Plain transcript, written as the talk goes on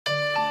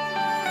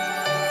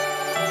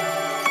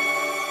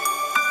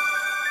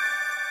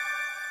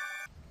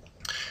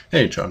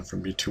Hey, John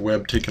from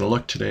B2Web, taking a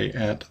look today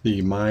at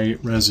the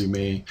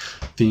MyResume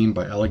theme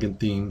by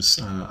Elegant Themes.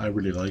 I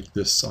really like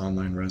this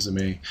online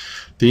resume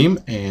theme,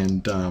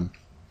 and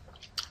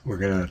we're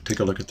going to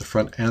take a look at the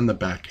front and the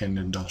back end,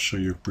 and I'll show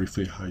you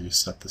briefly how you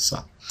set this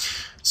up.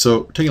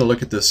 So taking a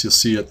look at this, you'll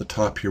see at the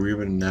top here we have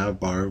a nav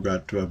bar. We've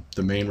got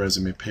the main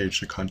resume page,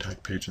 the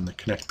contact page, and the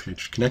connect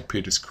page. Connect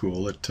page is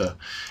cool. It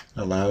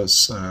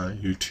allows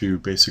you to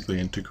basically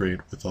integrate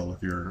with all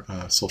of your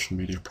social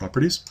media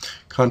properties.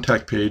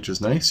 Contact page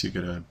is nice. You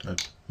get an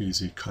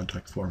easy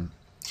contact form.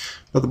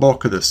 But the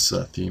bulk of this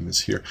theme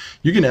is here.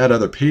 You can add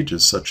other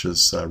pages such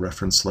as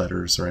reference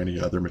letters or any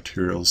other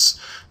materials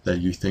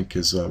that you think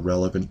is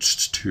relevant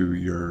to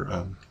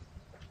your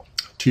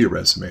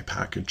resume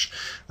package.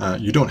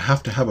 You don't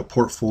have to have a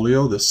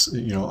portfolio. This,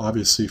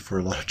 obviously for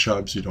a lot of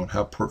jobs you don't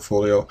have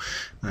portfolio,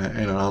 and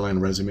an online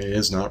resume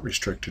is not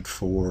restricted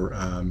for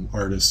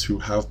artists who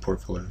have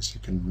portfolios.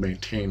 You can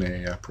maintain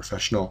a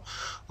professional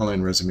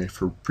online resume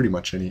for pretty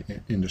much any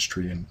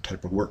industry and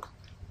type of work.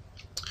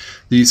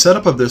 The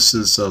setup of this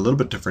is a little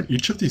bit different.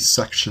 Each of these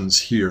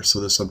sections here, so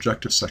this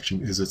objective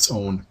section is its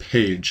own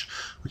page,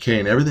 okay,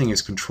 and everything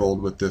is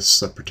controlled with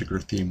this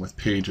particular theme with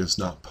pages,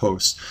 not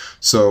posts.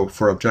 So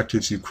for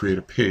objectives you create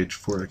a page,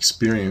 for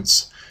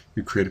experience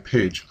you create a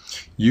page.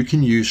 You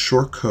can use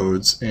short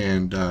codes,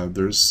 and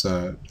there's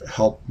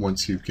help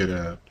once you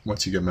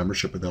get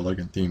membership with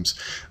Elegant Themes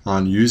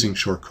on using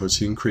short codes.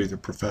 So you can create the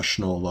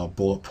professional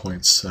bullet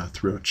points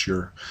throughout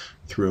your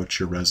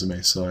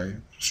resume. So I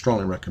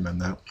strongly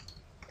recommend that.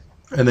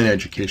 And then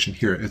education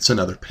here, it's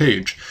another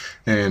page,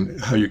 and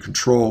how you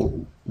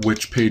control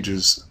which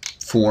pages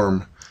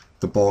form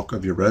the bulk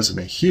of your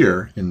resume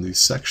here in these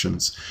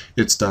sections,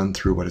 it's done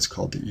through what is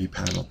called the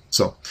e-panel.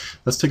 So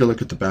let's take a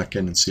look at the back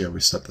end and see how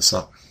we set this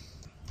up.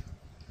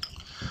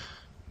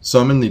 So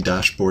I'm in the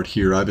dashboard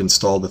here. I've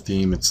installed the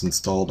theme. It's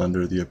installed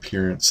under the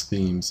appearance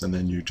themes, and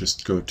then you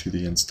just go to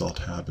the install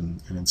tab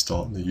and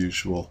install it in the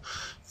usual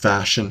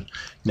fashion.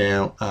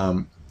 Now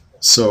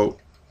so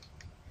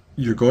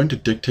you're going to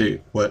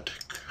dictate what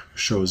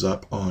shows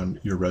up on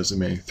your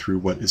resume through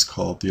what is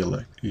called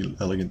the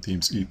Elegant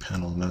Themes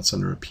ePanel, and that's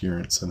under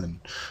Appearance and then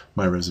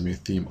My Resume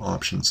Theme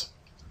Options.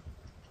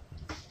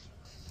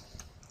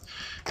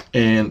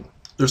 And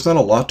there's not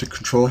a lot to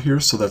control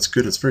here, so that's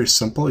good. It's very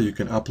simple. You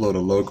can upload a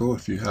logo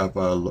if you have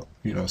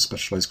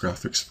specialized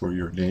graphics for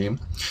your name.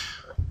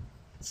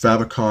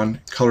 Favicon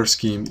color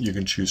scheme, you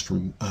can choose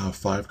from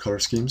 5 color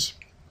schemes.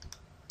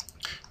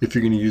 If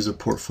you're going to use a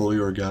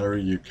portfolio or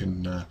gallery, you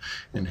can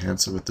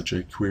enhance it with the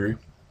jQuery.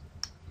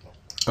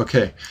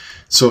 Okay,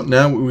 so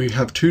now we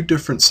have 2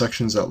 different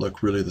sections that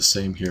look really the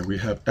same here. We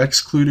have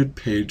excluded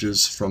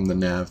pages from the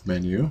nav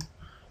menu,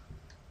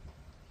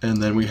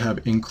 and then we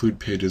have include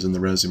pages in the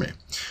resume.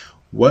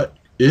 What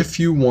if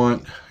you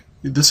want?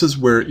 This is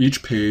where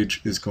each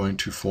page is going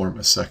to form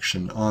a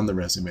section on the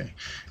resume,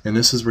 and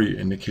this is where you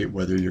indicate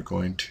whether you're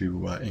going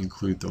to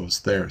include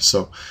those there.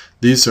 So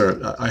these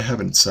are, I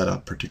haven't set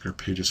up particular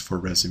pages for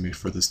resume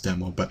for this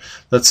demo, but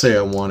let's say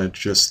I wanted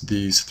just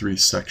these 3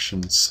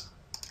 sections.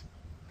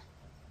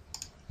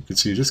 You can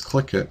see you just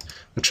click it.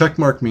 The check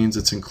mark means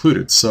it's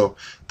included, so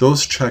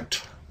those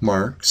checked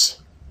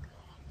marks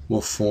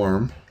will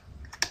form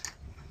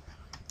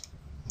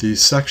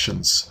these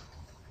sections.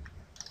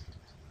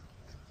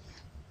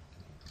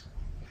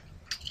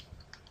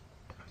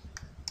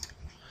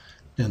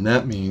 And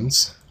that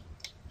means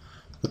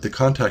that the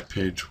contact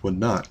page would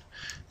not.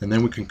 And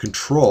then we can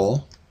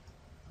control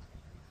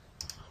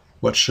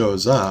what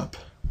shows up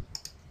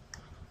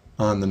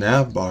on the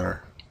nav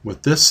bar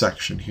with this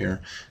section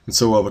here. And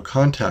so we'll have a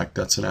contact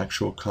that's an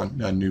actual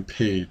new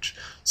page.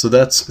 So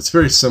it's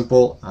very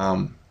simple.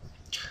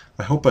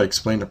 I hope I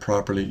explained it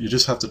properly. You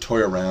just have to toy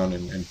around,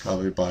 and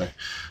probably by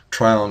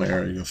trial and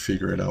error you'll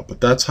figure it out.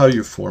 But that's how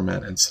you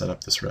format and set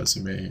up this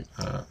resume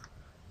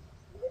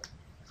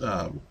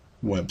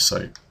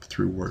website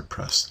through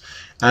WordPress.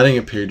 Adding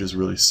a page is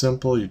really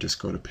simple. You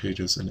just go to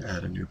Pages and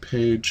add a new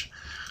page.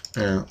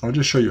 And I'll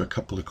just show you a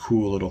couple of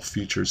cool little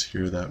features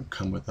here that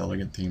come with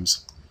Elegant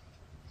Themes.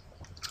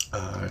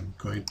 I'm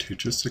going to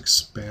just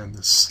expand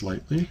this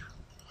slightly.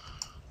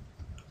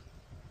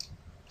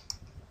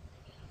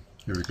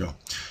 Here we go.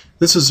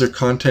 This is their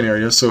content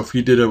area. So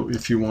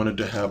if you wanted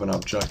to have an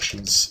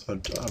objective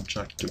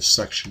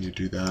section, you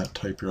do that.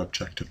 Type your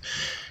objective,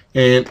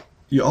 and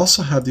you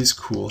also have these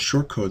cool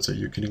shortcodes that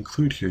you can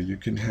include here. You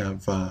can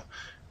have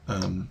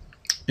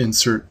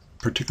insert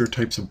particular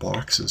types of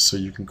boxes, so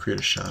you can create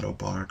a shadow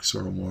box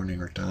or a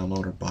warning or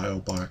download or bio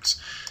box.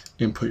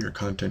 Input your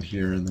content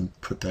here and then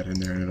put that in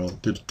there, and it'll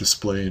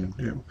display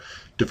in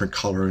different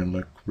color and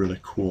look really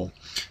cool.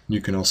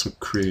 You can also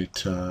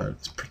create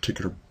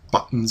particular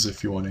buttons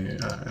if you want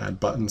to add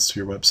buttons to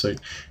your website,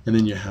 and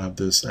then you have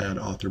this add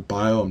author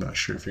bio. I'm not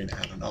sure if you can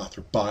add an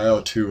author bio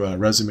to a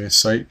resume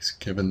site,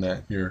 given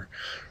that your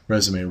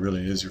resume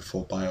really is your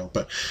full bio,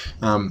 but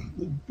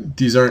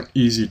these aren't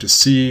easy to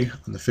see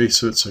on the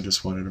face of it, so I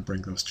just wanted to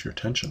bring those to your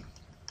attention.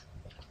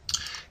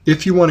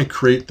 If you want to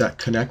create that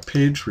connect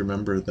page,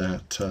 remember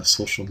that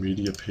social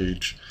media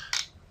page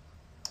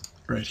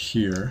right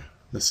here,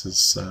 this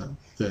is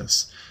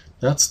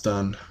that's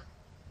done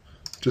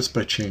just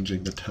by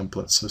changing the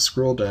template. So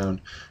scroll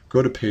down,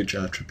 go to page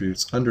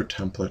attributes, under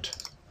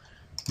template,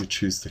 you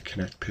choose the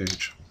connect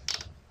page.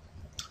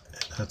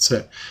 And that's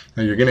it.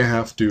 Now you're going to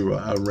have to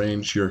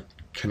arrange your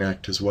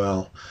connect as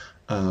well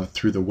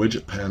through the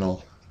widget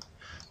panel.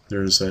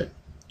 There's a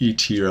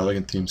ET or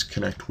Elegant Themes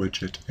Connect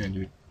widget, and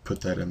you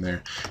put that in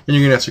there. And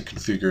you're going to have to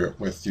configure it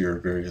with your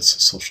various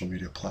social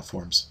media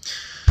platforms.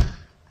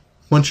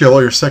 Once you have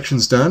all your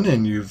sections done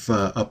and you've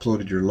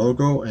uploaded your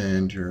logo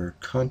and your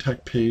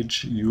contact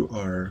page, you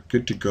are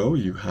good to go.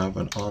 You have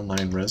an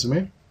online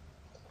resume.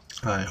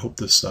 I hope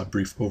this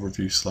brief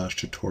overview /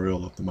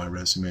 tutorial of the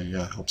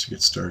MyResume helps you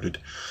get started.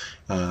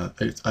 I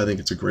think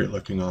it's a great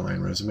looking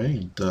online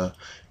resume, and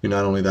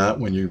not only that,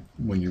 when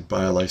you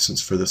buy a license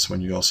for this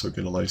one, you also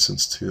get a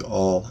license to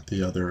all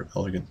the other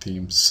Elegant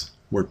Themes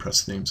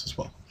WordPress themes as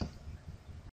well.